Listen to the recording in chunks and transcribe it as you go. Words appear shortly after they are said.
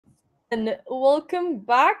And welcome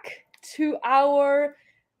back to our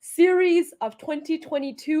series of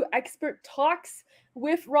 2022 expert talks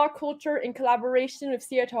with Raw Culture in collaboration with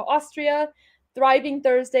Seattle, Austria, Thriving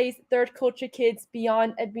Thursdays, Third Culture Kids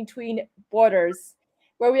Beyond and Between Borders,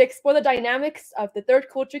 where we explore the dynamics of the third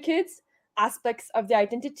culture kids, aspects of their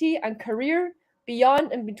identity and career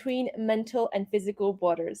beyond and between mental and physical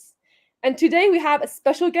borders. And today we have a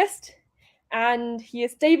special guest, and he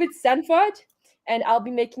is David Sanford, and I'll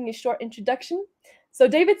be making a short introduction. So,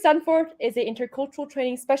 David Sanford is an intercultural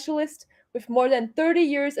training specialist with more than 30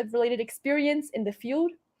 years of related experience in the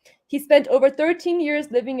field. He spent over 13 years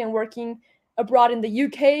living and working abroad in the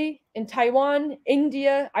UK, in Taiwan,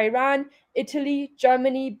 India, Iran, Italy,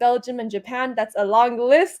 Germany, Belgium, and Japan. That's a long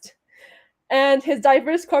list. And his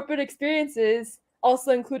diverse corporate experiences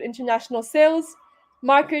also include international sales,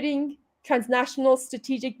 marketing, transnational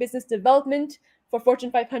strategic business development for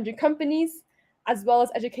Fortune 500 companies, as well as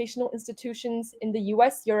educational institutions in the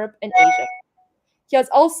US, Europe, and Asia. He has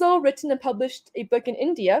also written and published a book in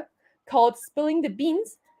India called Spilling the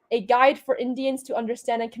Beans, a guide for Indians to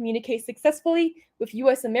understand and communicate successfully with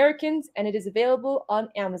US Americans, and it is available on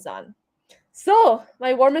Amazon. So,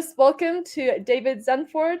 my warmest welcome to David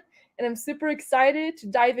Sanford, and I'm super excited to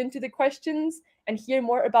dive into the questions and hear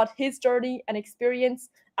more about his journey and experience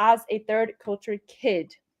as a third culture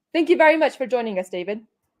kid. Thank you very much for joining us, David.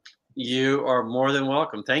 You are more than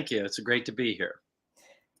welcome. Thank you. It's great to be here.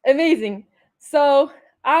 Amazing. So,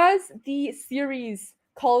 as the series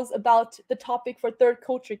calls about the topic for third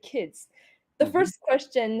culture kids, the Mhm. first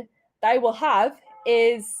question that I will have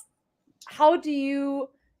is, how do you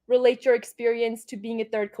relate your experience to being a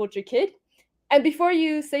third culture kid? And before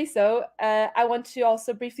you say so, I want to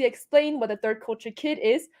also briefly explain what a third culture kid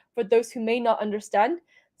is for those who may not understand.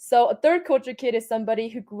 So, a third culture kid is somebody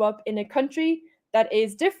who grew up in a country that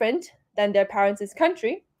is different than their parents'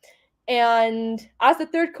 country. And as the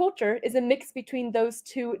third culture is a mix between those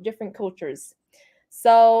two different cultures.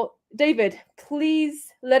 So, David,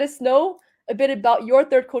 please let us know a bit about your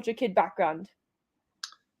third culture kid background.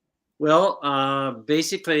 Well,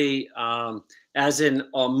 basically, as in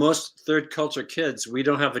most third culture kids, we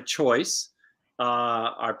don't have a choice.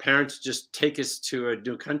 Our parents just take us to a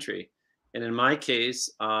new country. And in my case,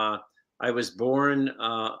 I was born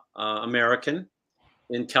American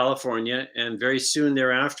in California, and very soon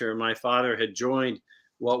thereafter, my father had joined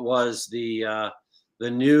what was the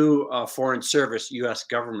new Foreign Service, U.S.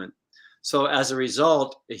 government. So as a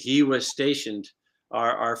result, he was stationed.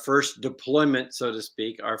 Our first deployment, so to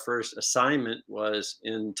speak, our first assignment was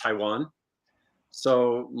in Taiwan.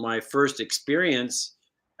 So my first experience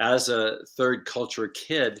as a third culture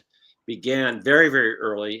kid began very, very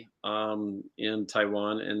early in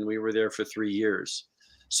Taiwan, and we were there for 3 years.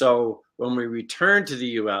 So when we returned to the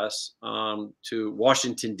U.S., to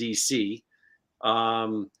Washington, D.C.,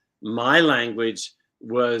 my language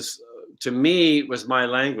was, to me, was my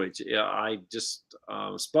language. Yeah, I just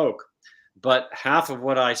spoke. But half of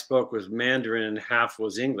what I spoke was Mandarin and half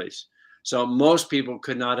was English. So most people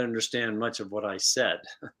could not understand much of what I said.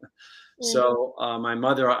 Mm, So my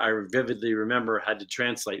mother, I vividly remember, had to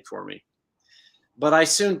translate for me. But I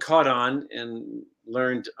soon caught on and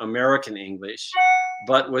learned American English.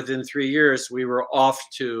 But within 3 years, we were off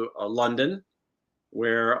to London,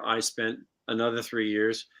 where I spent another 3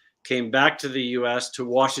 years, came back to the US to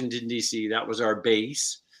Washington, D.C. That was our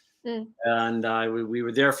base. mm, And we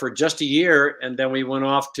were there for just a year. And then we went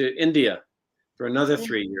off to India for another mm,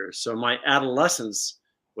 3 years. So my adolescence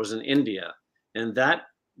was in India. And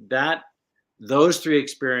that those three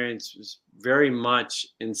experiences very much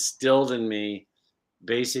instilled in me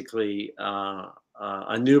basically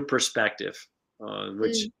a new perspective,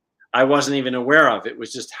 which mm. I wasn't even aware of. It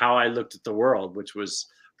was just how I looked at the world, which was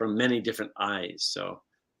from many different eyes. So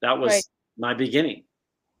that Right. was my beginning.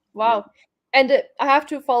 Yeah. Wow. And I have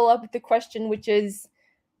to follow up with the question, which is,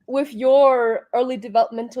 with your early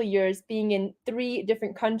developmental years being in three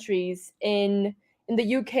different countries, in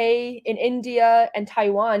the UK, in India, and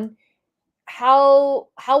Taiwan, how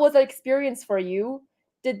was that experience for you?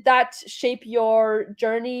 Did that shape your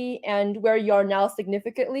journey and where you are now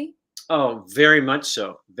significantly? Oh, very much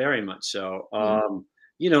so. Very much so. Mm,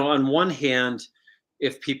 On one hand,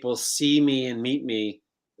 if people see me and meet me,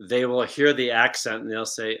 they will hear the accent and they'll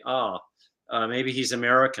say, "Oh, maybe he's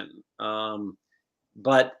American."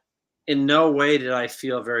 But in no way did I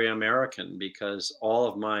feel very American because all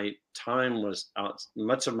of my time was out.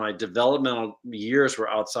 Much of my developmental years were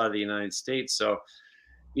outside the United States. So,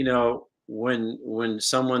 when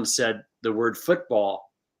someone said the word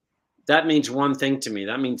football, that means one thing to me.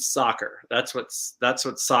 That means soccer. That's what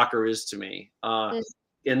soccer is to me. mm,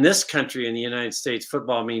 in this country, in the United States,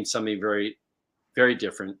 football means something very, very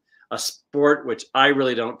different. A sport which I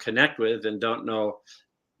really don't connect with and don't know,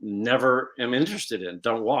 never am interested in,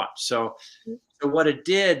 don't watch. So what it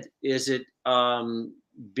did is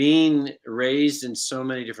being raised in so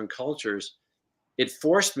many different cultures, it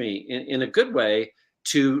forced me in a good way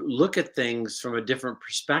to look at things from a different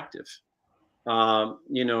perspective.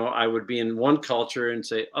 I would be in one culture and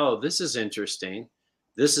say, oh, this is interesting.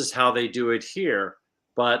 This is how they do it here,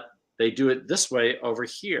 but they do it this way over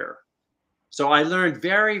here. So I learned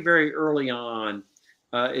very, very early on.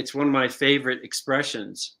 It's one of my favorite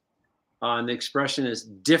expressions. And the expression is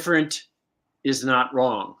different is not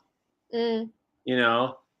wrong. Mm, You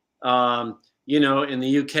know, in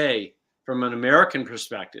the UK, from an American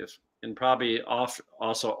perspective, and probably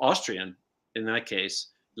also Austrian in that case,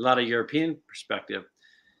 a lot of European perspective,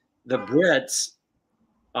 the Brits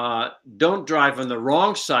don't drive on the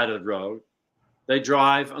wrong side of the road; they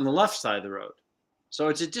drive on the left side of the road. So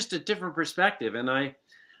it's just a different perspective, and I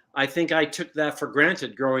think I took that for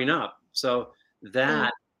granted growing up. So mm,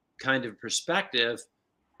 that kind of perspective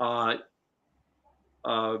uh,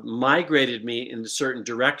 migrated me in certain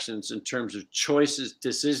directions in terms of choices,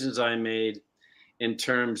 decisions I made, in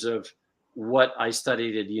terms of what I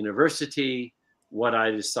studied at university, what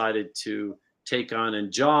I decided to take on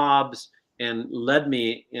in jobs, and led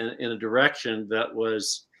me in a direction that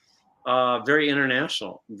was very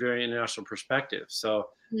international perspective. So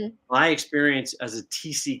mm. my experience as a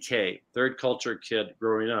TCK, third culture kid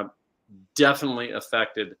growing up, definitely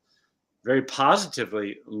affected very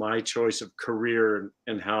positively my choice of career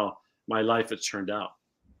and how my life has turned out.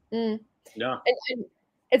 Mm. Yeah. And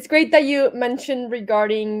it's great that you ended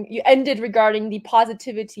regarding the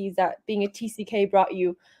positivities that being a TCK brought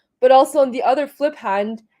you, but also on the other flip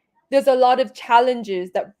hand, there's a lot of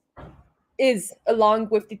challenges that is along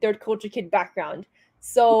with the third culture kid background.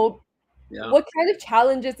 So, Yeah. what kind of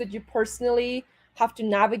challenges did you personally have to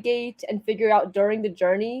navigate and figure out during the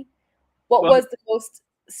journey? What Well, was the most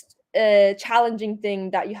challenging thing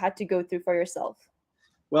that you had to go through for yourself?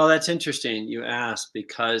 well, that's interesting you asked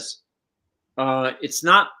because it's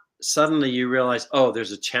not suddenly you realize, oh,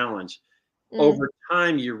 there's a challenge. Mm, Over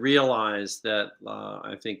time, you realize that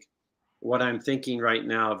I think what I'm thinking right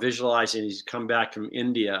now, visualizing, is come back from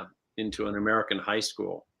India into an American high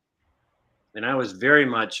school. And I was very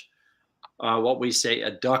much what we say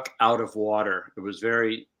a duck out of water. It was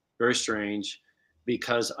very, very strange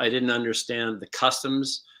because I didn't understand the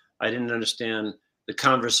customs. I didn't understand the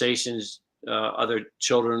conversations other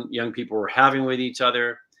children, young people were having with each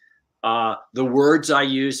other. The words I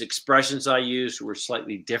used, expressions I used were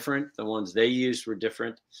slightly different. The ones they used were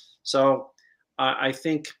different. So I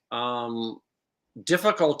think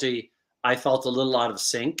difficulty, I felt a little out of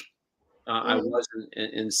sync. I mm, wasn't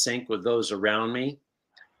in sync with those around me.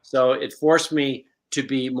 So it forced me to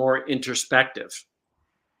be more introspective.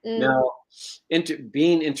 mm, Now,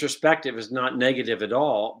 being introspective is not negative at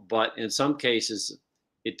all, but in some cases,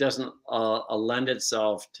 it doesn't lend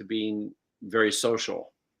itself to being very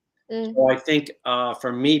social. mm, So I think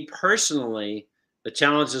for me personally, the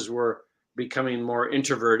challenges were becoming more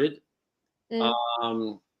introverted. mm,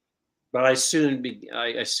 Um, but I soon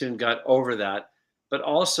got over that. But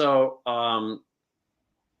also,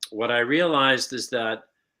 what I realized is that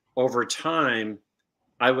over time,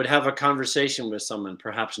 I would have a conversation with someone,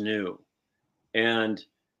 perhaps new, and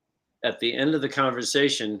at the end of the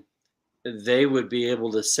conversation, they would be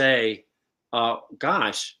able to say,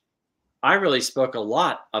 "Gosh, I really spoke a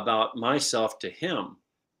lot about myself to him,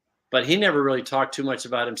 but he never really talked too much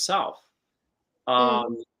about himself." mm,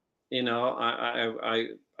 Um,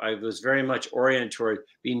 I was very much oriented toward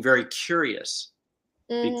being very curious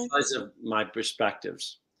mm, because of my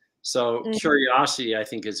perspectives. So mm, curiosity, I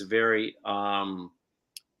think, is very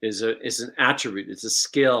is an attribute. It's a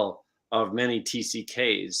skill of many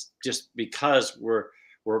TCKs, just because we're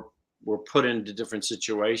we're put into different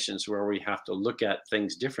situations where we have to look at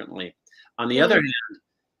things differently. On the other mm,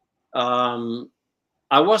 hand,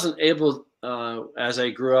 I wasn't able, as I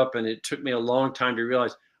grew up, and it took me a long time to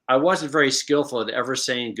realize I wasn't very skillful at ever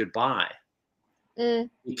saying goodbye mm,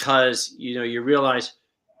 because you realize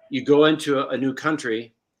you go into a new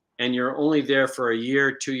country and you're only there for a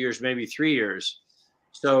year, 2 years, maybe 3 years.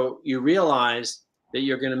 So you realize that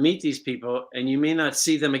you're going to meet these people and you may not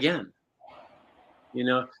see them again.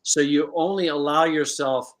 So you only allow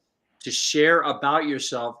yourself to share about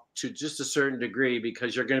yourself to just a certain degree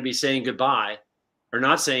because you're going to be saying goodbye or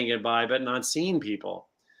not saying goodbye, but not seeing people.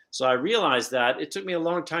 So I realized that it took me a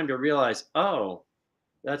long time to realize, oh,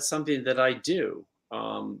 that's something that I do.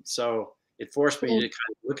 So it forced me to mm.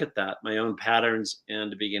 kind of look at that, my own patterns, and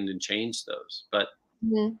to begin to change those. But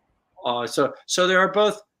Mhm. So there are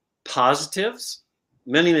both positives,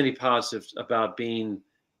 many positives about being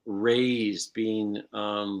raised in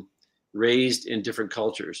different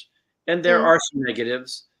cultures, and there Mm. are some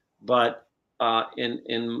negatives. But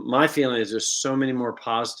in my feeling is there's so many more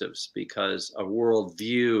positives because a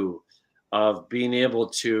worldview of being able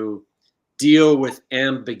to deal with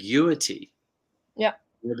ambiguity. Yeah.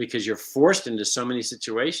 Because you're forced into so many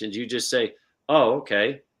situations, you just say, "Oh,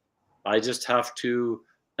 okay, I just have to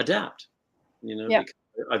adapt." Yeah. Because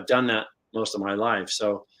I've done that most of my life.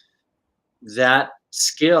 So that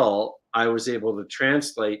skill I was able to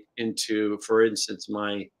translate into, for instance,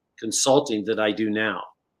 my consulting that I do now.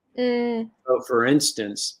 Mm. So, for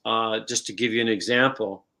instance, just to give you an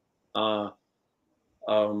example, uh,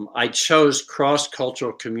 I chose cross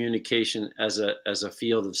cultural communication as a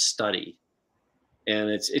field of study, and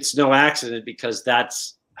it's no accident because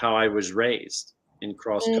that's how I was raised in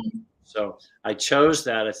cross culture. Mm. So I chose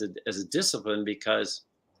that as a discipline because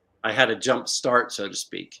I had a jump start, so to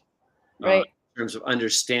speak, Right. in terms of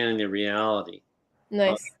understanding the reality. Uh,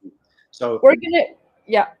 Nice. so We're gonna,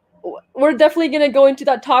 yeah, we're definitely gonna go into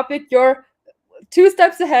that topic. You're 2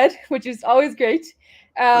 steps ahead, which is always great.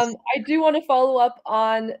 I do want to follow up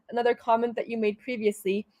on another comment that you made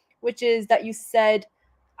previously, which is that you said,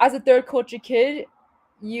 as a third culture kid,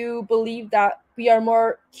 you believe that we are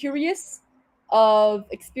more curious of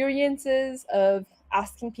experiences, of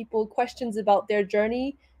asking people questions about their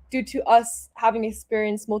journey due to us having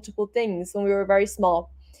experienced multiple things when we were very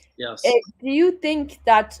small. yes, Do you think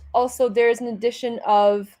that also there's an addition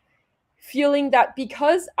of feeling that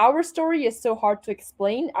because our story is so hard to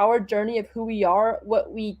explain, our journey of who we are,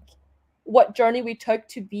 what journey we took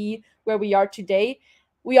to be where we are today,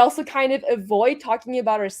 we also kind of avoid talking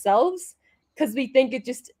about ourselves because we think it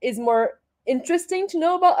just is more interesting to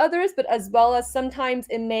know about others, but as well as sometimes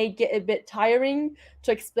it may get a bit tiring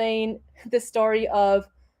to explain the story of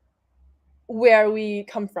where we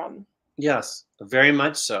come from. yes, very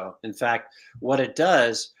much so. In fact, what it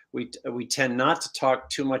does, we tend not to talk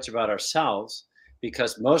too much about ourselves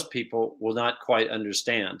because most people will not quite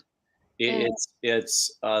understand. Mm,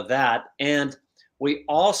 It's that, and we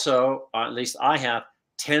also, at least I have,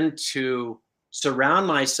 tend to surround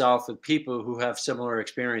myself with people who have similar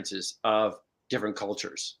experiences of different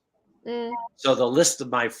cultures. mm, So the list of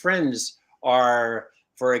my friends are,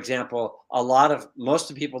 for example, most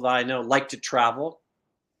of the people that I know like to travel.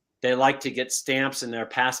 They like to get stamps in their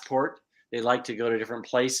passport. They like to go to different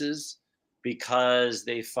places because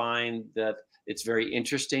they find that it's very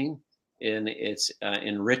interesting and it's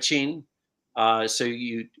enriching. So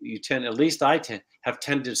you tend, at least I have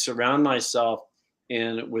tended to surround myself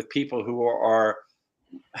in with people who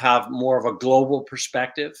have more of a global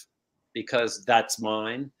perspective because that's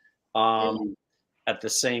mine. mm, Um, at the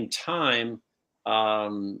same time,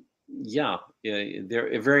 yeah, there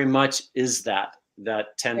it very much is that right.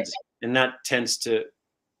 tends to,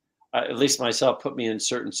 at least myself, put me in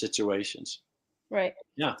certain situations. Right.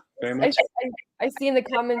 Yeah, very I, much. I see in the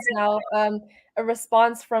comments now a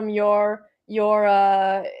response from your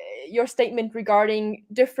statement regarding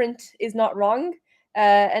different is not wrong,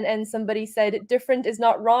 and somebody said different is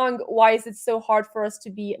not wrong. Why is it so hard for us to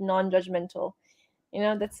be non-judgmental?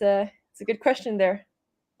 It's a good question there.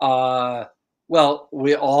 Uh, well,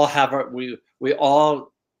 we all have our we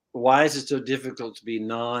all. Why is it so difficult to be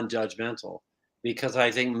non-judgmental? Because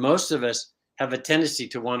I think most of us have a tendency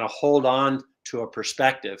to want to hold on to a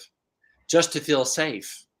perspective just to feel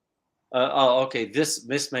safe. Oh, okay, this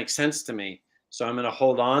makes sense to me, so I'm going to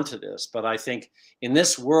hold on to this. But I think in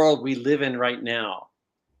this world we live in right now,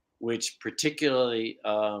 which particularly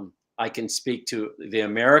I can speak to the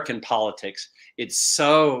American politics. It's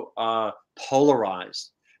so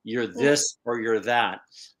polarized. You're Mm, this or you're that.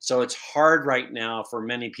 So it's hard right now for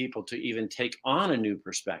many people to even take on a new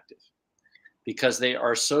perspective because they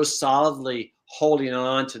are so solidly holding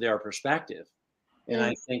on to their perspective. And I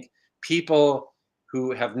mm, think people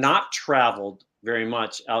who have not traveled very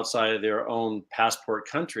much outside of their own passport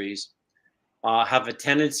countries have a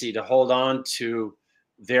tendency to hold on to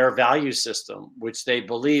their value system, which they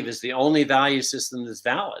believe is the only value system that's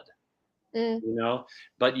valid. mm, You know,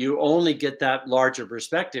 but you only get that larger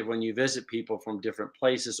perspective when you visit people from different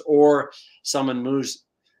places, or someone moves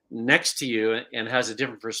next to you and has a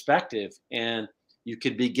different perspective, and you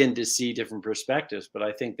could begin to see different perspectives. But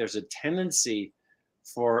I think there's a tendency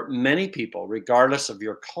for many people, regardless of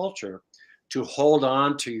your culture, to hold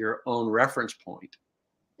on to your own reference point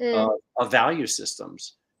mm, of value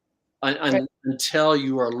systems right. until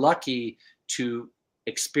you are lucky to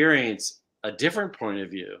experience a different point of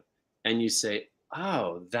view and you say,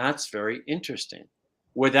 oh, that's very interesting, Yeah.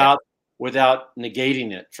 without without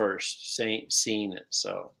negating it first, seeing it.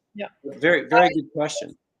 So Yeah. very, very good question.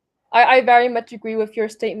 I very much agree with your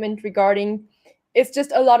statement regarding it's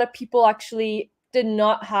just a lot of people actually did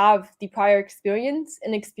not have the prior experience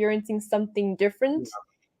in experiencing something different.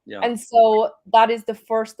 Yeah. And so that is the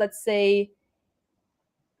first, let's say,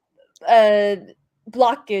 uh,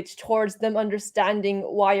 blockage towards them understanding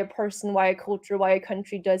why a person, why a culture, why a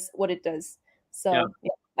country does what it does. Yeah. So,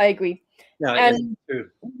 yeah, I agree. Yeah. It's And true.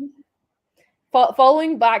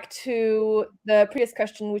 following back to the previous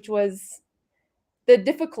question, which was the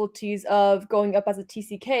difficulties of going up as a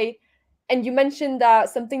TCK, and you mentioned that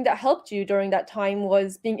something that helped you during that time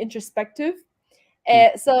was being introspective.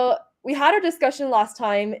 Mm. So we had a discussion last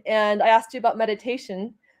time, and I asked you about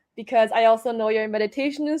meditation because I also know you're a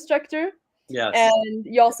meditation instructor Yes. and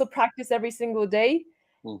you also practice every single day.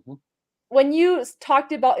 Hmm. When you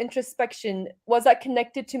talked about introspection, was that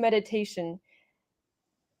connected to meditation?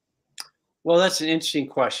 Well, that's an interesting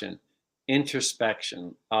question.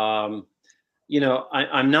 Introspection. I'm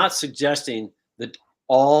not suggesting that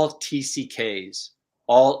all TCKs,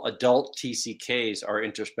 all adult TCKs, are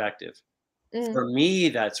introspective. Mm, For me,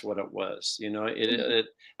 that's what it was. mhm,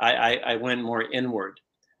 I went more inward.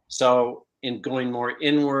 So in going more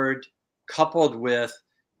inward, coupled with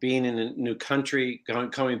being in a new country,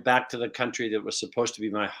 coming back to the country that was supposed to be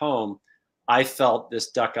my home, I felt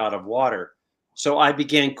this duck out of water. So I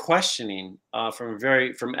began questioning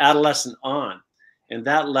from adolescent on, and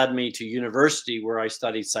that led me to university where I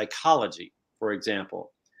studied psychology, for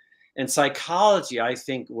example. And psychology, I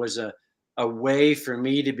think, was a way for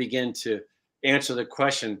me to begin to answer the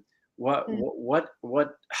question, mm,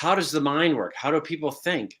 how does the mind work? How do people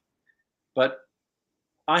think? But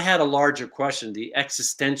I had a larger question. The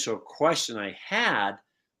existential question I had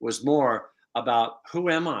was more about who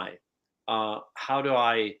am I? How do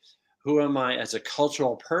I, who am I as a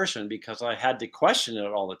cultural person? Because I had to question it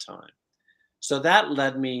all the time. So that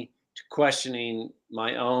led me to questioning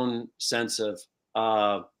my own sense of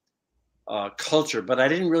uh, culture, but I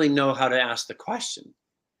didn't really know how to ask the question.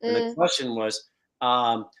 And the mm, question was,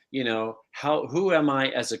 who am I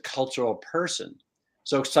as a cultural person?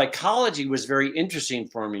 So psychology was very interesting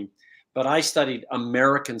for me, but I studied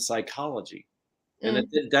American psychology, and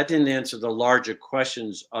mm, that didn't answer the larger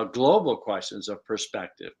questions, global questions of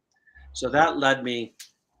perspective. So that led me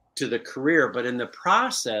to the career, but in the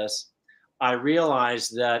process, I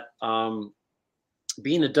realized that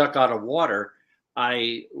being a duck out of water,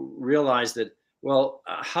 I realized that, well,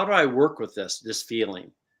 how do I work with this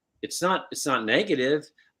feeling? It's not negative.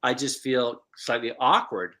 I just feel slightly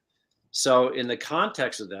awkward. So in the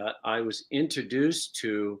context of that, I was introduced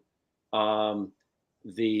to um,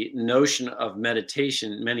 the notion of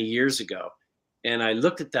meditation many years ago, and I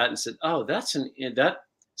looked at that and said, "Oh, that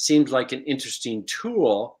seems like an interesting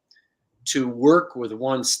tool to work with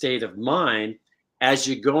one state of mind as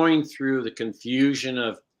you're going through the confusion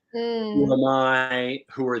of who mm, am I,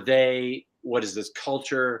 who are they, what is this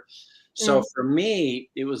culture." So mm, for me,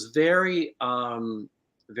 it was very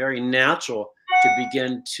natural to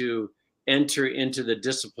begin to enter into the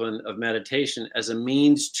discipline of meditation as a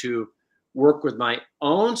means to work with my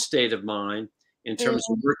own state of mind in terms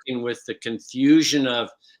of mm, working with the confusion of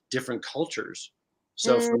different cultures.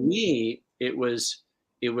 So for mm, me, it was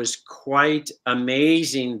quite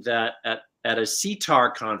amazing that at a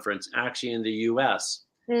CTAR conference, actually in the US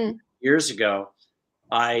mm, years ago,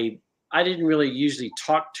 I I didn't really usually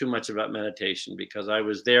talk too much about meditation because I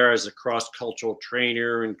was there as a cross-cultural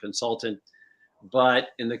trainer and consultant. But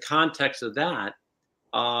in the context of that,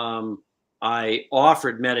 um, I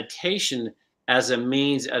offered meditation as a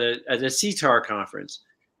means at a CTAR conference,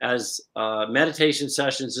 as meditation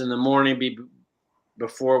sessions in the morning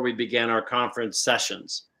before we began our conference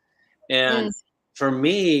sessions. mm, And for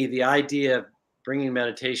me, the idea of bringing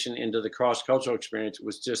meditation into the cross cultural experience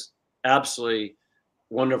was just absolutely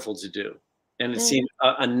wonderful to do. And it mm, seemed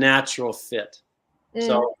a natural fit. mm,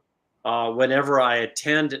 So, whenever I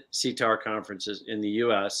attend CTAR conferences in the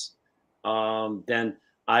US, then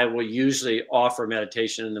I will usually offer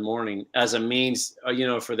meditation in the morning as a means,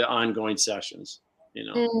 for the ongoing sessions.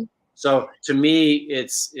 mm. So to me,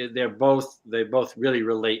 they both really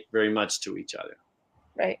relate very much to each other.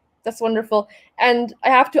 Right. That's wonderful. And I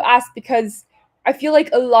have to ask because I feel like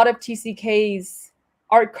a lot of TCKs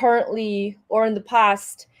are currently or in the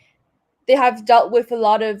past, they have dealt with a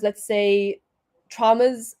lot of, let's say,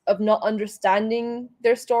 traumas of not understanding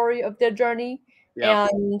their story of their journey Yeah.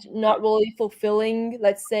 and not really fulfilling,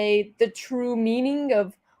 let's say, the true meaning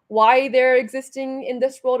of why they're existing in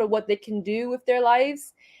this world or what they can do with their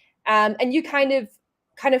lives. And you kind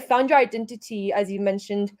of found your identity, as you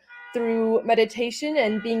mentioned, through meditation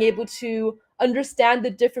and being able to understand the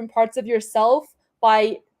different parts of yourself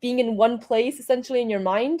by being in one place, essentially in your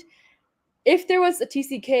mind. If there was a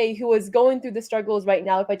TCK who was going through the struggles right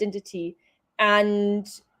now of identity, and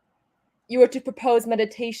you were to propose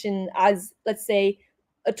meditation as, let's say,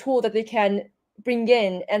 a tool that they can bring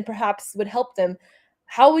in and perhaps would help them,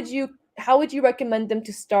 how would you recommend them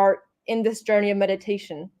to start in this journey of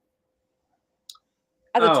meditation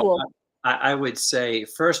as a Oh, tool? I would say,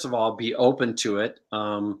 first of all, be open to it.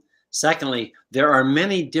 Secondly, there are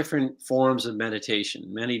many different forms of meditation,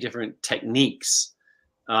 many different techniques.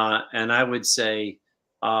 And I would say,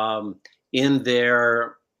 um, in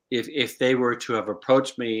their, if they were to have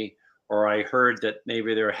approached me, or I heard that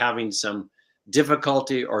maybe they're having some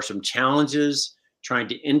difficulty or some challenges trying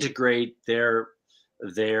to integrate their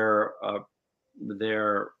their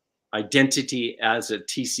identity as a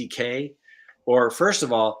TCK, or first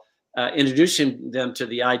of all, introducing them to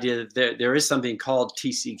the idea that there is something called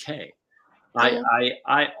TCK. Mm,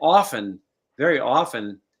 I often, very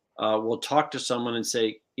often, will talk to someone and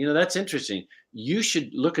say, that's interesting. You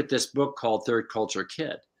should look at this book called Third Culture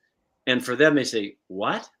Kid. And for them, they say,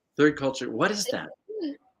 what? Third culture? What is that?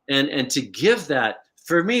 And to give that,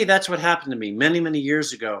 for me, that's what happened to me many, many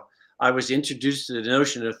years ago. I was introduced to the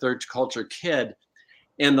notion of Third Culture Kid,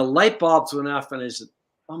 and the light bulbs went off, and I said,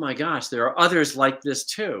 oh my gosh, there are others like this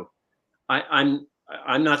too. I'm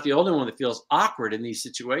not the only one that feels awkward in these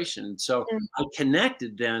situations. So mm, I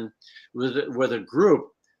connected then with a group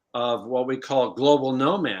of what we call global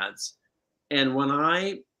nomads. And when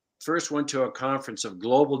I first went to a conference of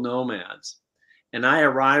global nomads and I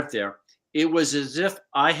arrived there, it was as if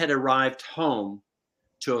I had arrived home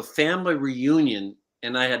to a family reunion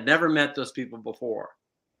and I had never met those people before.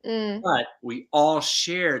 mm, But we all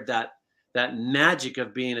shared that magic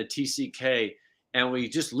of being a TCK, and we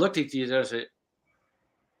just looked at each other and said,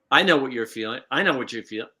 I know what you're feeling. I know what you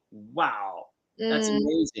feel. Wow, that's mm,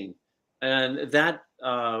 amazing. And that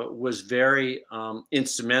was very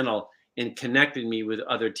instrumental in connecting me with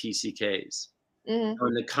other TCKs. mm, So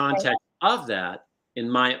in the context of that, in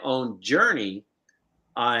my own journey,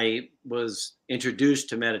 I was introduced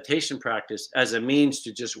to meditation practice as a means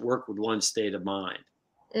to just work with one state of mind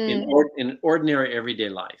mm, in ordinary everyday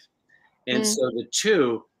life. And mm, so the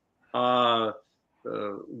two uh,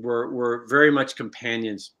 were very much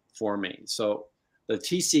companions for me. So the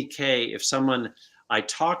TCK, if someone I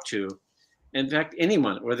talk to, in fact,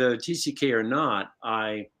 anyone, whether a TCK or not,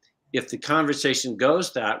 if the conversation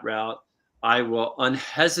goes that route, I will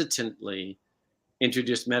unhesitantly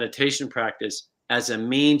introduce meditation practice as a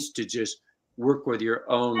means to just work with your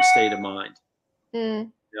own state of mind.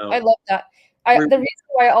 mm. You I know, love that. I we're, the reason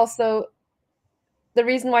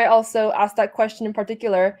why I also asked that question in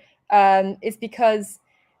particular, is because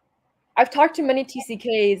I've talked to many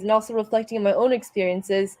TCKs and also reflecting on my own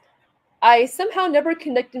experiences. I somehow never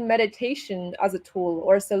connected meditation as a tool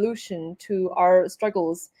or a solution to our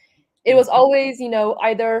struggles. It was Mhm. always,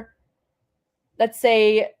 either, let's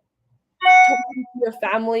say, talking to your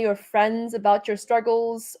family or friends about your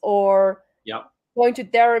struggles, or Yeah, going to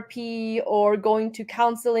therapy or going to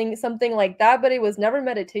counseling, something like that, but it was never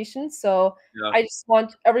meditation. So yeah. I just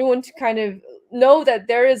want everyone to kind of know that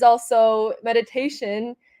there is also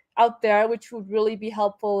meditation out there, which would really be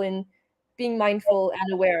helpful in being mindful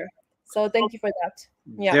and aware. So thank you for that.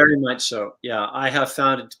 Yeah. Very much so. Yeah, I have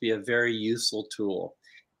found it to be a very useful tool.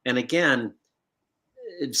 And again,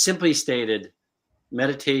 simply stated,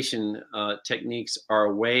 meditation techniques are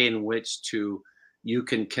a way in which you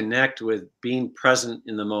can connect with being present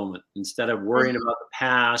in the moment instead of worrying Mhm. about the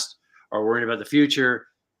past or worrying about the future.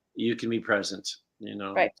 You can be present.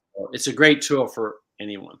 Right. So it's a great tool for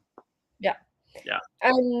anyone. Yeah. Yeah.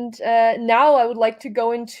 And now I would like to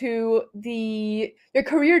go into your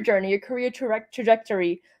career journey, your career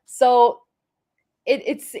trajectory. So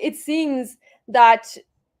it seems that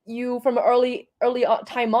you, from early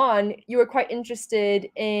time on, you were quite interested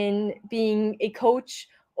in being a coach,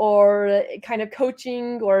 or kind of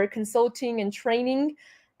coaching or consulting and training,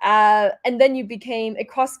 and then you became a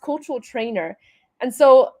cross-cultural trainer. And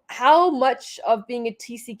so how much of being a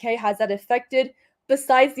TCK has that affected,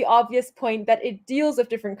 besides the obvious point that it deals with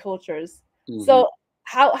different cultures? Mhm. So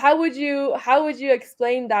how would you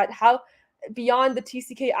explain that, how, beyond the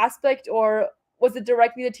TCK aspect, or was it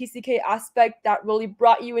directly the TCK aspect that really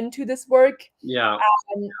brought you into this work? Yeah.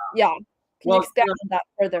 Yeah. Can you Well, expand on that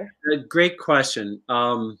further? a great question.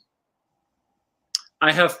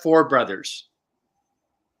 I have four brothers,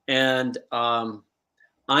 and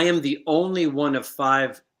I am the only one of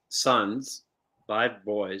five sons, five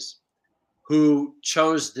boys, who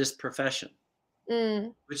chose this profession,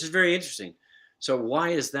 Mm, which is very interesting. So why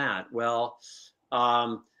is that? Well,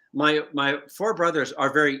 my four brothers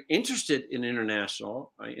are very interested in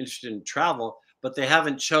international, interested in travel, but they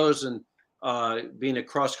haven't chosen being a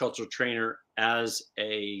cross cultural trainer as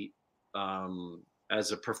a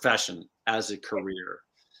profession, as a career.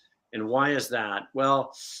 And why is that?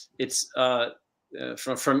 Well, it's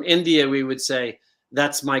from India. We would say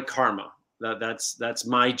that's my karma. That's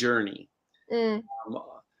my journey. Mm, Um,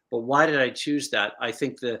 but why did I choose that? I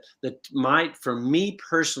think for me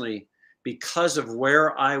personally, because of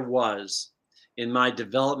where I was in my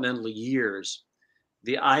developmental years,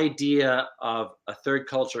 the idea of a third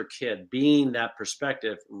culture kid being that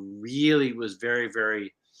perspective really was very,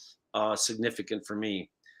 very significant for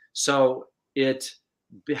me. So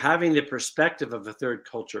having the perspective of a third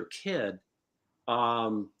culture kid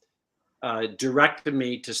um, directed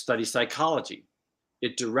me to study psychology.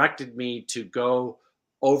 It directed me to go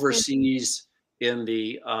mm, overseas in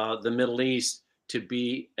the Middle East to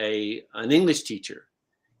be an English teacher.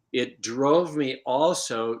 It drove me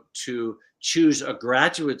also to choose a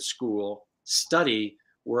graduate school study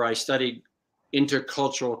where I studied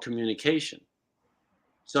intercultural communication.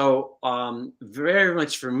 So, very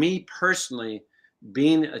much for me personally,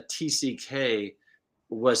 being a TCK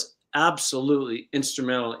was absolutely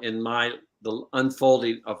instrumental in the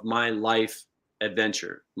unfolding of my life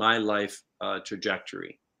adventure, my life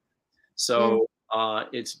trajectory. mm, So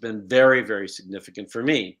it's been very, very significant for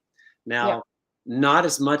me. yeah. Now, not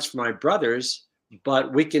as much for my brothers,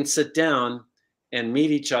 but we can sit down and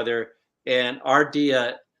meet each other. And our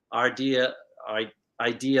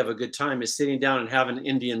idea of a good time is sitting down and having an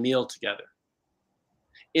Indian meal together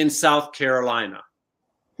in South Carolina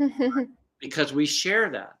because we share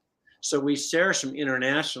that. So we share some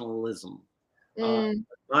internationalism. Uh, Mm,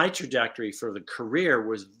 my trajectory for the career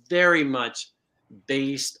was very much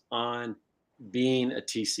based on being a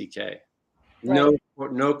TCK. right.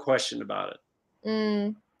 No question about it.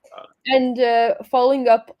 Mm. Uh, And following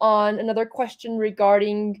up on another question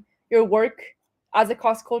regarding your work as a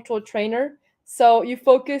cross-cultural trainer, so you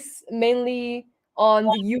focus mainly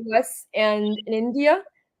on the US and in India.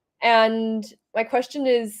 And my question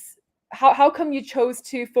is, how come you chose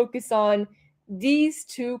to focus on these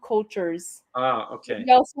two cultures? okay.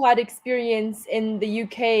 You also had experience in the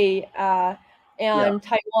UK Yeah, and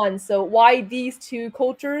Taiwan. So why these two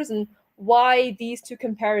cultures and why these two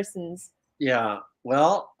comparisons? yeah.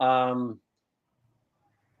 Well,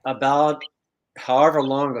 about however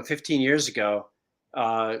long, about 15 years ago,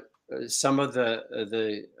 uh, some of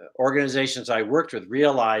the organizations I worked with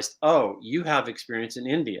realized, oh, you have experience in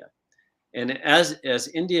India. And as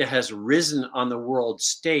India has risen on the world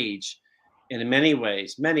stage in many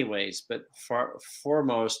ways, but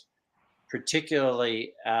foremost,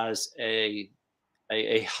 particularly as a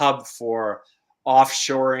hub for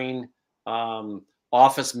offshoring, um,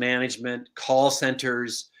 office management, call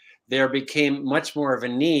centers, there became much more of a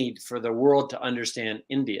need for the world to understand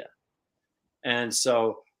India. And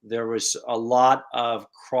so there was a lot of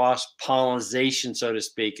cross pollination, so to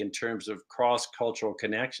speak, in terms of cross cultural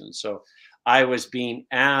connections. So I was being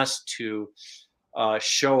asked to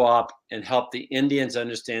show up and help the Indians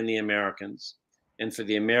understand the Americans and for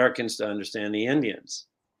the Americans to understand the Indians.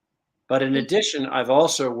 But in Mm, addition, I've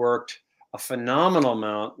also worked a phenomenal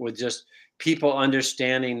amount with just people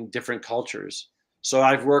understanding different cultures. So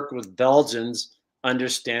I've worked with Belgians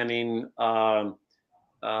understanding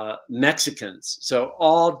Mexicans. So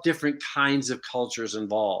all different kinds of cultures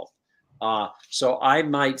involved. So I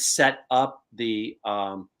might set up the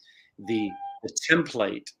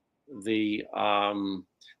template, the um,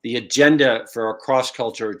 the agenda for a cross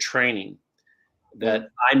culture training mm, that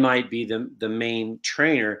I might be the main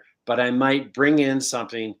trainer, but I might bring in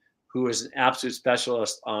something who is an absolute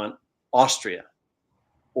specialist on Austria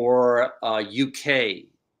or UK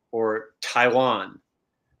or Taiwan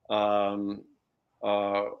um,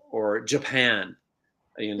 or Japan.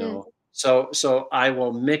 You mm, know, so I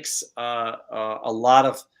will mix a lot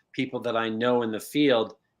of people that I know in the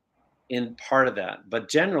field in part of that, but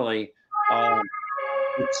generally. Um,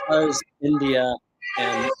 because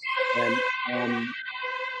and and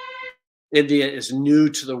India is new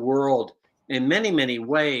to the world in many, many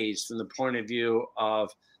ways from the point of view of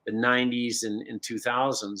the 90s and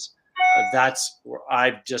 2000s. That's where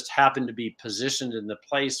I've just happened to be positioned in the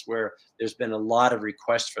place where there's been a lot of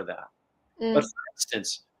requests for that. But mm, for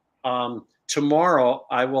instance, tomorrow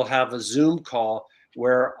I will have a Zoom call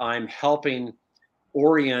where I'm helping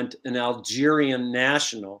orient an Algerian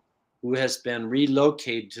national who has been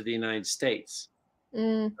relocated to the United States.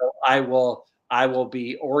 mm, So I will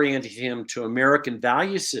be orienting him to American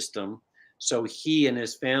value system so he and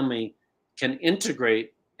his family can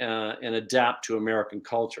integrate and adapt to American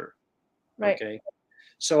culture. Right. Okay.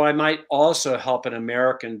 So I might also help an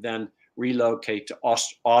American then relocate to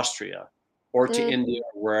Austria or to Mm, India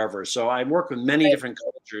or wherever. So I work with many right. different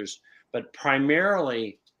cultures, but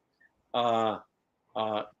primarily, uh,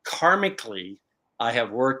 karmically, I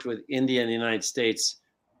have worked with India and the United States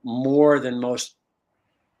more than most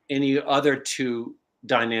any other two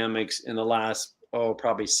dynamics in the last, oh,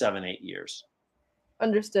 probably 7, 8 years.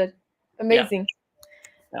 Understood. Yeah. Amazing.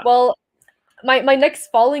 Yeah. Well, my next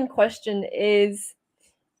following question is,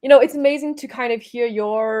 it's amazing to kind of hear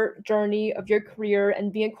your journey of your career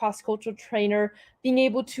and being a cross-cultural trainer, being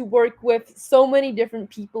able to work with so many different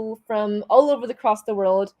people from all over across the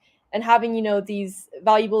world and having, these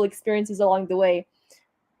valuable experiences along the way.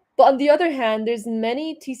 But on the other hand, there's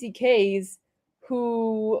many TCKs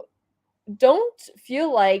who don't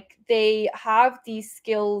feel like they have these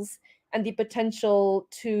skills and the potential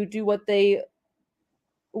to do what they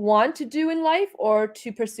want to do in life or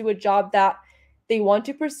to pursue a job that they want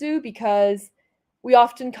to pursue because we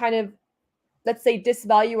often kind of, let's say,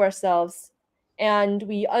 disvalue ourselves and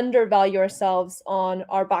we undervalue ourselves on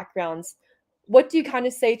our backgrounds. What do you kind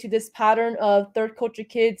of say to this pattern of third culture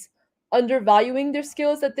kids undervaluing their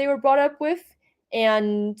skills that they were brought up with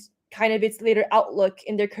and kind of its later outlook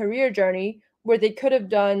in their career journey where they could have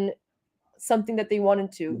done something that they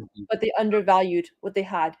wanted to, Mhm. but they undervalued what they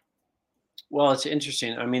had? Well, it's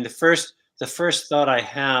interesting. I mean, the first thought I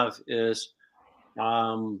have is,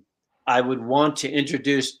 um, I would want to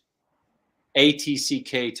introduce a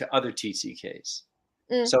TCK to other TCKs.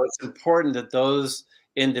 Mm, So it's important that those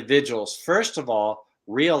individuals, first of all,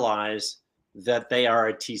 realize that they are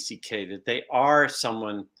a TCK, that they are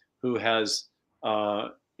someone who has, uh,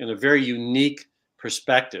 in a very unique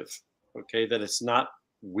perspective. Okay, that it's not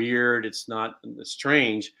weird, it's not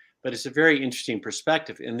strange, but it's a very interesting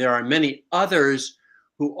perspective. And there are many others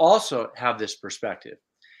who also have this perspective.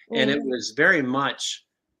 And mm, it was very much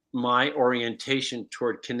my orientation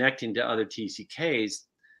toward connecting to other TCKs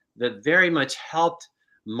that very much helped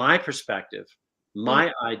my perspective, mm,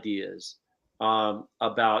 my ideas,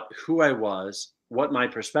 about who I was, what my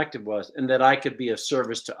perspective was, and that I could be of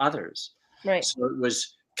service to others. right. So it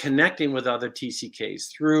was connecting with other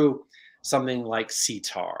TCKs through something like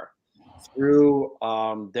CTAR, through,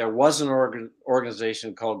 there was an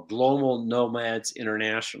organization called Global Nomads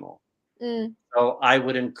International. Mm, So I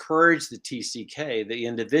would encourage the TCK, the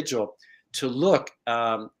individual, to look,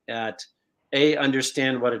 at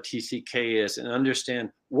understand what a TCK is and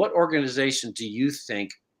understand what organization do you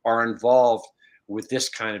think are involved with this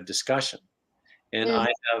kind of discussion. And mm,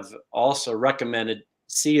 I have also recommended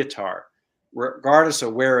CETAR, regardless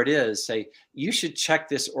of where it is, say, you should check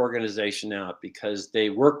this organization out because they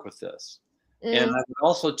work with this. And I mm, would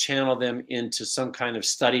also channel them into some kind of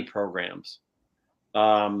study programs.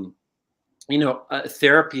 Um,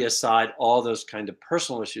 therapy aside, all those kind of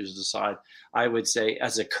personal issues aside, I would say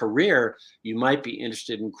as a career, you might be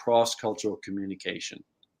interested in cross-cultural communication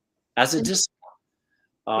as a mm, discipline,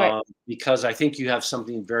 right. because I think you have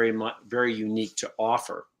something very unique to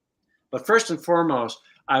offer. But first and foremost,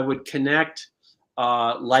 I would connect,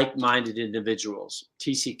 like-minded individuals,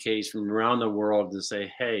 TCKs from around the world, to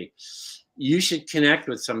say, hey, you should connect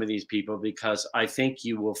with some of these people because I think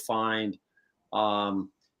you will find,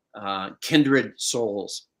 um, kindred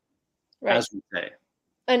souls, Right. as we say.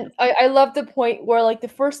 And I love the point where, like, the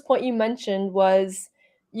first point you mentioned was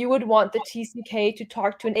you would want the TCK to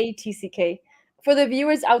talk to an ATCK. For the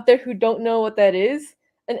viewers out there who don't know what that is,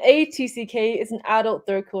 an ATCK is an adult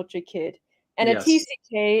third culture kid, and a Yes.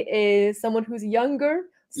 TCK is someone who's younger,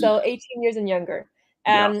 so 18 years and younger.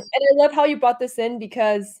 And Yes. I love how you brought this in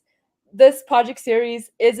because this project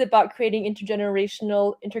series is about creating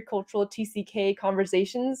intergenerational, intercultural TCK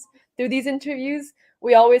conversations through these interviews.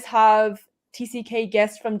 We always have TCK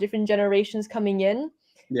guests from different generations coming in.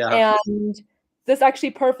 Yeah. And this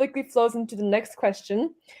actually perfectly flows into the next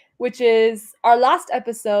question, which is our last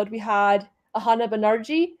episode. We had Ahana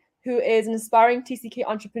Banerjee, who is an aspiring TCK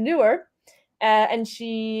entrepreneur, and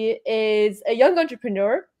she is a young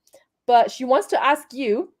entrepreneur, but she wants to ask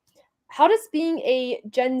you, how does being a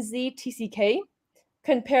Gen Z TCK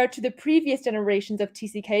compared to the previous generations of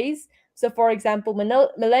TCKs? So, for example,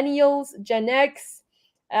 millennials, Gen X,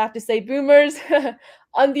 I have to say boomers,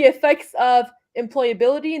 on the effects of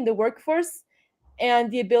employability in the workforce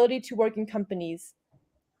and the ability to work in companies.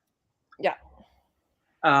 Yeah.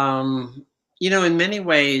 Um, in many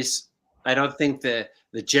ways, I don't think that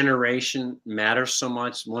the generation matters so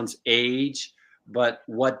much, one's age, but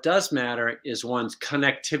what does matter is one's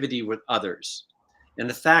connectivity with others. And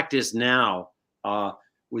the fact is now,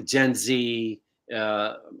 with Gen Z,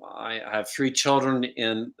 I have 3 children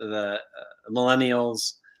in the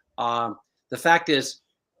millennials. Um, the fact is,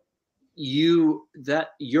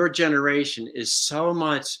 your generation is so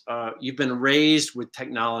much. You've been raised with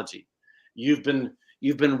technology. You've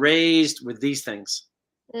been raised with these things.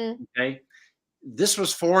 Mm, Okay, this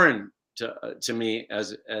was foreign to me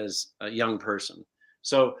as a young person.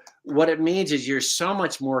 So what it means is you're so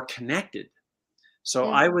much more connected. So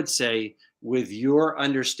mm, I would say, with your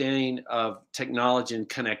understanding of technology and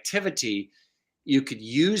connectivity, you could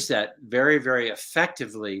use that very, very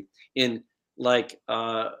effectively in, like,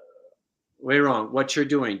 way wrong, what you're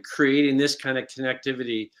doing, creating this kind of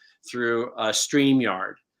connectivity through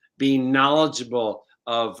StreamYard, being knowledgeable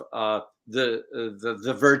of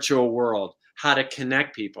the virtual world, how to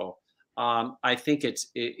connect people. I think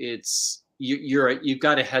you've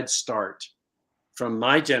got a head start from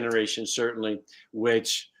my generation, certainly,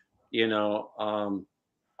 which, you know,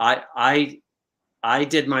 I I I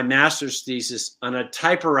did my master's thesis on a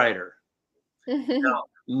typewriter. mm.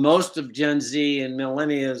 Most of Gen Z and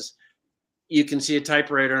millennials, you can see a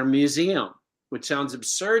typewriter in a museum, which sounds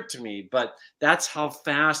absurd to me, but that's how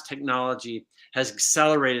fast technology has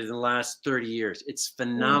accelerated in the last 30 years. It's Mm,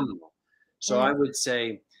 phenomenal. So I mm, would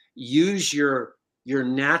say, use your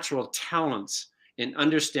natural talents in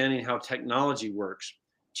understanding how technology works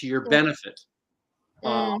to your mm, benefit.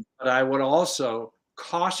 mm, But I would also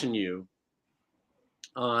caution you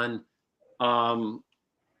on, um,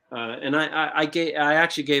 and I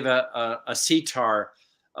actually gave a CTAR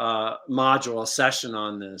module, a session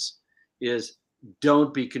on this, is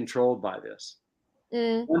don't be controlled by this.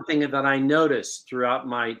 mm, One thing that I noticed throughout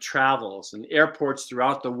my travels and airports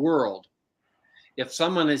throughout the world, if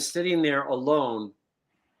someone is sitting there alone,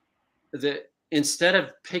 instead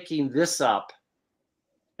of picking this up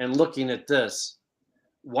and looking at this,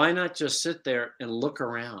 why not just sit there and look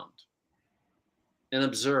around and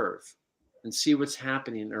observe and see what's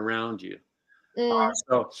happening around you? mm,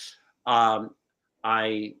 So um,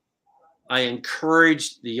 I I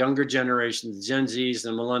encourage the younger generation, the Gen Zs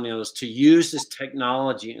and millennials, to use this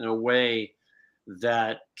technology in a way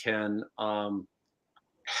that can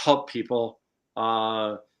help people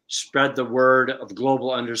spread the word of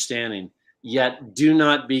global understanding. Yet, do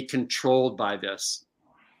not be controlled by this,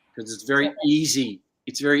 because it's very easy.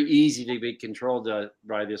 It's very easy to be controlled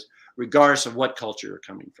by this, regardless of what culture you're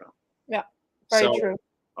coming from. yeah, very So, true.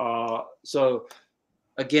 so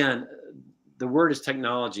again, the word is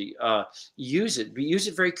technology. Use it, but use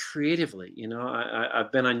it very creatively.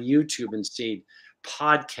 I've been on YouTube and seen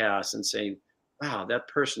podcasts and saying, "Wow, that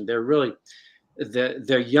person, they're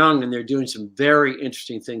young and they're doing some very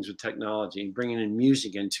interesting things with technology and bringing in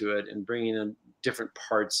music into it and bringing in different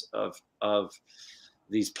parts of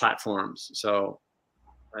these platforms." So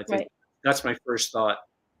I think Right. that's my first thought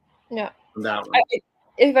Yeah. on that I, one.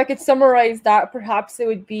 if I could summarize that, perhaps it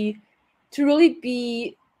would be to really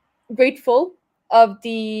be grateful of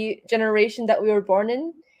the generation that we were born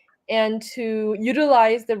in, and to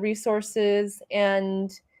utilize the resources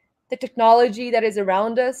and the technology that is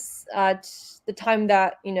around us at the time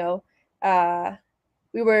that uh,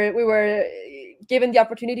 we were given the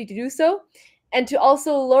opportunity to do so, and to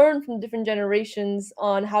also learn from different generations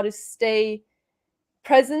on how to stay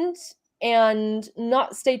present and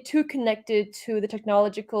not stay too connected to the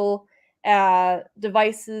technological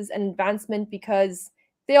devices and advancement, because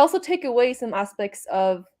they also take away some aspects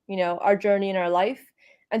of our journey in our life.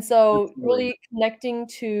 And so Absolutely. really connecting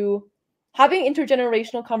to having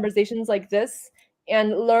intergenerational conversations like this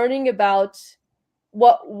and learning about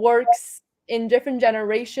what works in different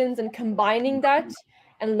generations and combining that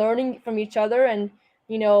and learning from each other, and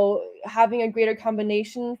having a greater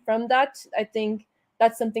combination from that, I think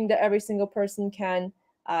that's something that every single person can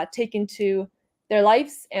take into their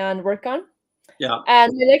lives and work on. Yeah.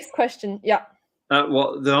 And the next question, yeah.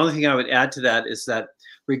 Well, the only thing I would add to that is that,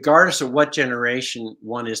 regardless of what generation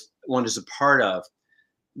one is a part of,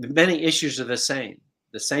 many issues are the same.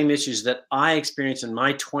 The same issues that I experienced in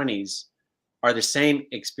my 20s are the same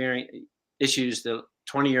issues that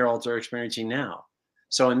 20-year-olds are experiencing now.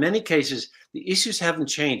 So in many cases, the issues haven't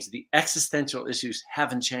changed. The existential issues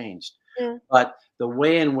haven't changed, Mm, but the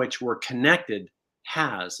way in which we're connected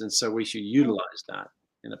has, and so we should mm, utilize that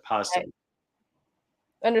in a I positive.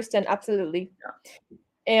 understand absolutely. Yeah.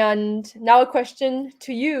 And now a question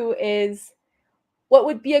to you is, what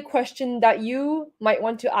would be a question that you might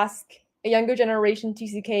want to ask a younger generation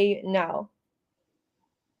TCK now?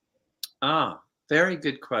 Very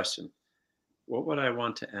good question. What would I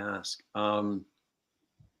want to ask?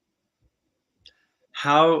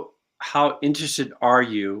 How interested are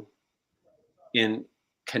you in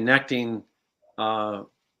connecting uh,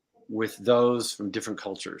 with those from different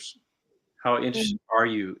cultures? How Mm, interested are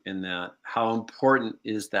you in that? How important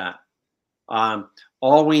is that?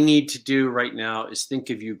 All we need to do right now is think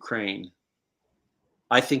of Ukraine.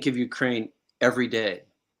 I think of Ukraine every day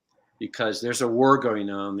because there's a war going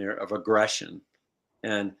on there of aggression.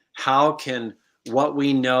 And how can what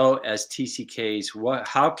we know as TCKs, what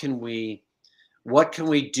can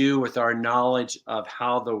we do with our knowledge of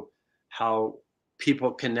how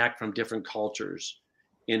people connect from different cultures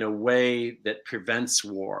in a way that prevents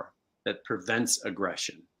war, that prevents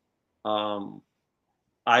aggression? Um,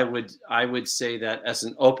 I would say that as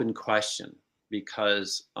an open question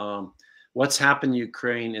because what's happened in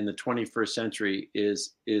Ukraine in the 21st century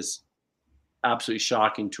is absolutely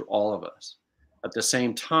shocking to all of us. At the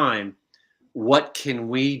same time, what can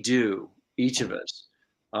we do, each of us,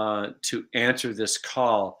 to answer this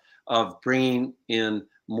call of bringing in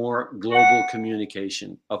more global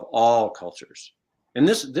communication of all cultures? And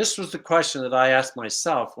this was the question that I asked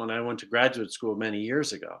myself when I went to graduate school many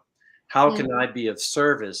years ago. How mm, can I be of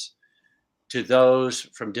service to those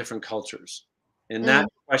from different cultures? And that mm,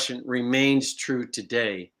 question remains true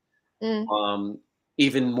today, mm, um,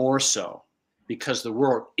 even more so because the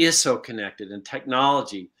world is so connected and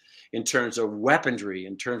technology in terms of weaponry,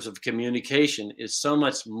 in terms of communication, is so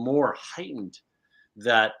much more heightened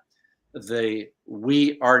that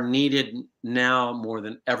we are needed now more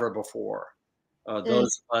than ever before. mm.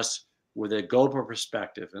 Those of us with a global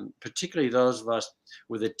perspective, and particularly those of us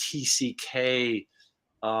with a TCK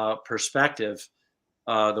perspective,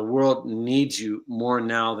 the world needs you more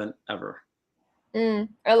now than ever.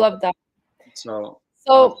 I love that. So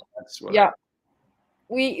So, that's what I. yeah,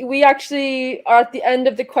 we actually are at the end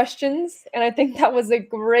of the questions, and I think that was a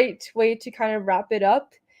great way to kind of wrap it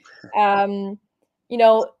up. Um, you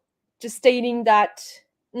know, just stating that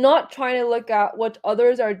not trying to look at what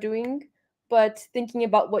others are doing, but thinking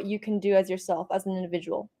about what you can do as yourself as an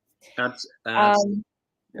individual. That's Um,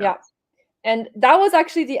 yeah. yeah. And that was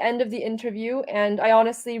actually the end of the interview, and I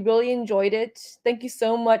honestly really enjoyed it. Thank you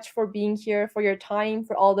so much for being here, for your time,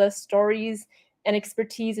 for all the stories and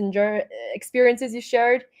expertise and experiences you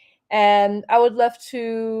shared. And I would love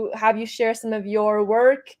to have you share some of your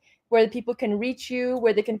work, where the people can reach you,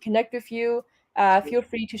 where they can connect with you. Feel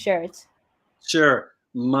free to share it. Sure.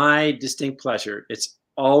 My distinct pleasure. It's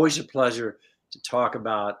always a pleasure to talk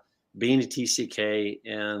about being a TCK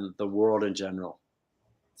and the world in general.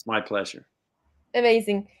 It's my pleasure.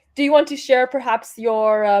 Amazing. Do you want to share perhaps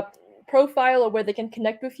your profile or where they can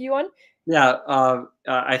connect with you on? Yeah,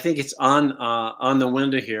 I think it's on the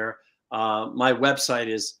window here. My website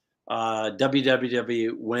is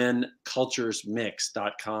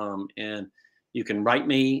www.whenculturesmix.com, and you can write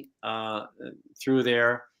me through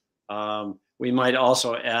there. We might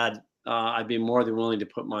also add. I'd be more than willing to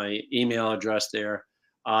put my email address there.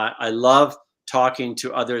 I love talking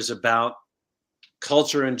to others about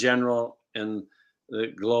culture in general and the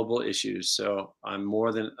global issues. So I'm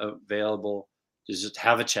more than available to just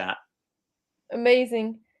have a chat.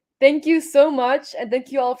 Amazing. Thank you so much. And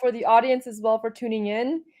thank you all for the audience as well for tuning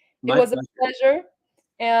in. It My was a pleasure. pleasure.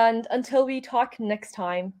 And until we talk next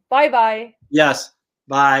time, bye bye. Yes.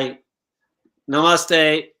 Bye.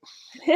 Namaste.